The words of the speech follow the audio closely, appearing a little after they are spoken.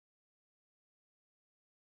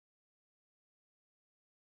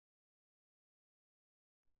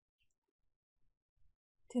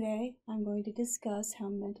Today, I'm going to discuss how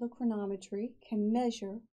mental chronometry can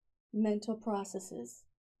measure mental processes.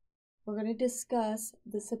 We're going to discuss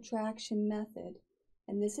the subtraction method,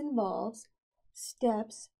 and this involves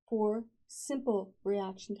steps for simple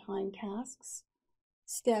reaction time tasks,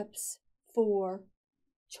 steps for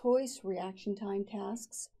choice reaction time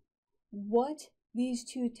tasks, what these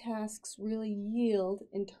two tasks really yield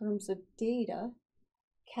in terms of data,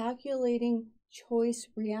 calculating choice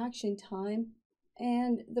reaction time,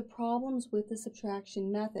 and the problems with the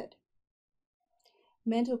subtraction method.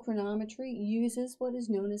 Mental chronometry uses what is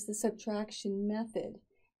known as the subtraction method,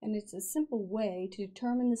 and it's a simple way to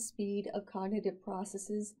determine the speed of cognitive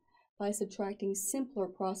processes by subtracting simpler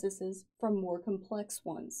processes from more complex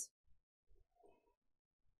ones.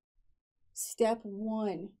 Step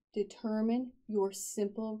 1. Determine your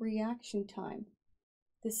simple reaction time.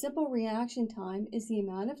 The simple reaction time is the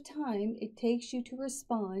amount of time it takes you to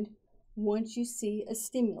respond once you see a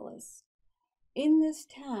stimulus. In this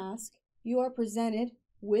task, you are presented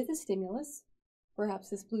with a stimulus, perhaps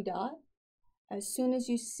this blue dot. As soon as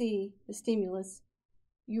you see the stimulus,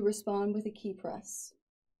 you respond with a key press.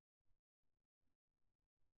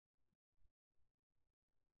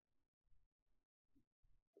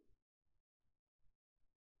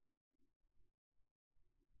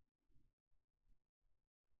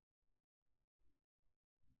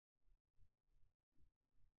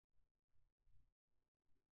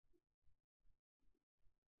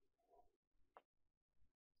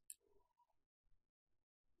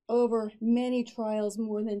 Over many trials,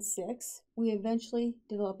 more than 6, we eventually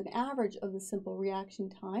develop an average of the simple reaction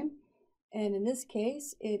time, and in this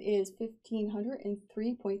case it is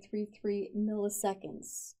 1503.33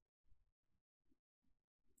 milliseconds.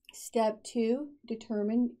 Step 2,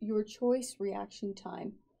 determine your choice reaction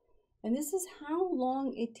time, and this is how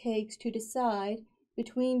long it takes to decide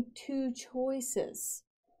between two choices.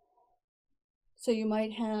 So you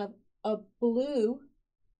might have a blue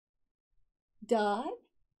dot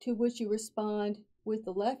to which you respond with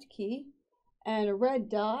the left key, and a red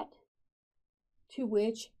dot to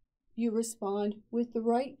which you respond with the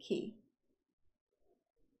right key.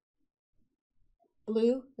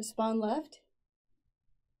 Blue, respond left.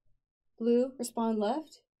 Blue, respond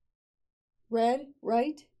left. Red,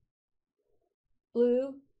 right.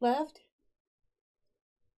 Blue, left.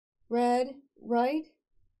 Red, right.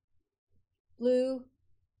 Blue,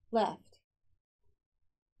 left.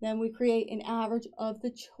 Then we create an average of the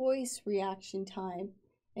choice reaction time,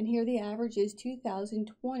 and here the average is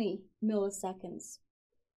 2020 milliseconds.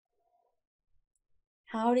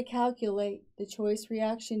 How to calculate the choice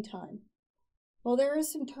reaction time? Well, there are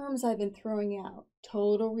some terms I've been throwing out: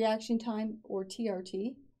 total reaction time, or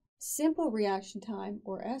TRT, simple reaction time,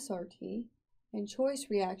 or SRT, and choice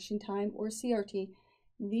reaction time, or CRT.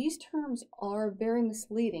 These terms are very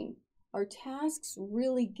misleading. Our tasks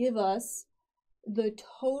really give us the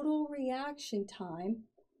total reaction time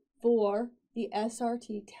for the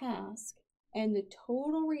SRT task and the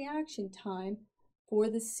total reaction time for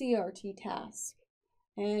the CRT task.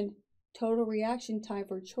 And total reaction time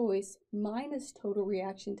for choice minus total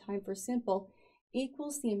reaction time for simple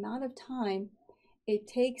equals the amount of time it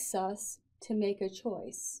takes us to make a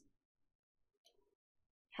choice.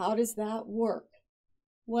 How does that work?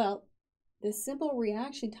 Well, the simple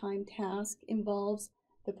reaction time task involves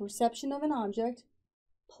the perception of an object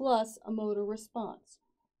plus a motor response.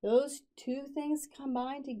 Those two things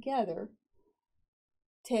combined together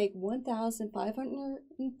take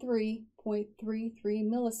 1503.33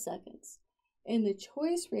 milliseconds. In the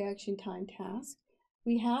choice reaction time task,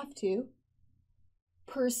 we have to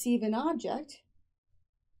perceive an object,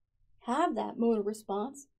 have that motor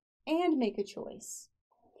response, and make a choice.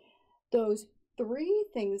 Those three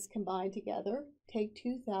things combined together take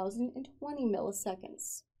 2020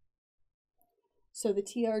 milliseconds. So the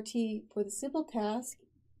TRT for the simple task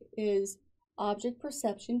is object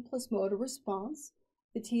perception plus motor response.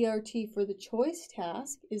 The TRT for the choice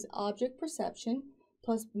task is object perception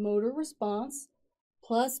plus motor response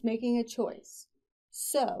plus making a choice.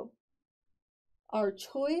 So our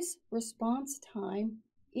choice response time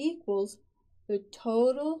equals the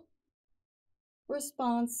total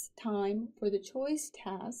response time for the choice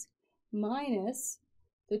task minus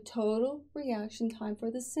the total reaction time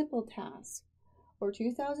for the simple task, or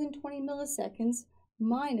 2020 milliseconds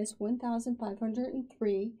minus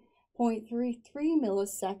 1503.33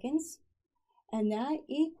 milliseconds, and that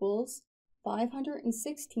equals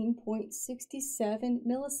 516.67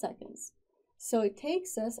 milliseconds. So it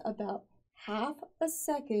takes us about half a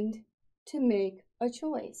second to make a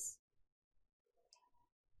choice.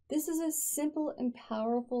 This is a simple and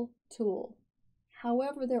powerful tool.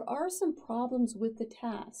 However, there are some problems with the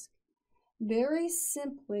task. Very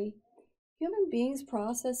simply, human beings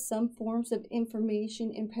process some forms of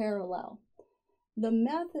information in parallel. The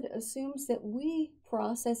method assumes that we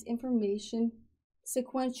process information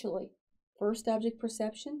sequentially. First object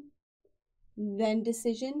perception, then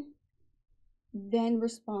decision, then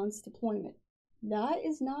response deployment. That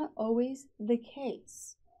is not always the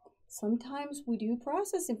case. Sometimes we do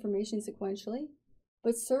process information sequentially,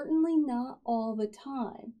 but certainly not all the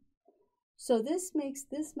time. So this makes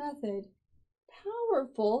this method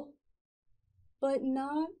powerful, but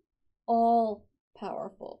not all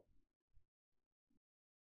powerful.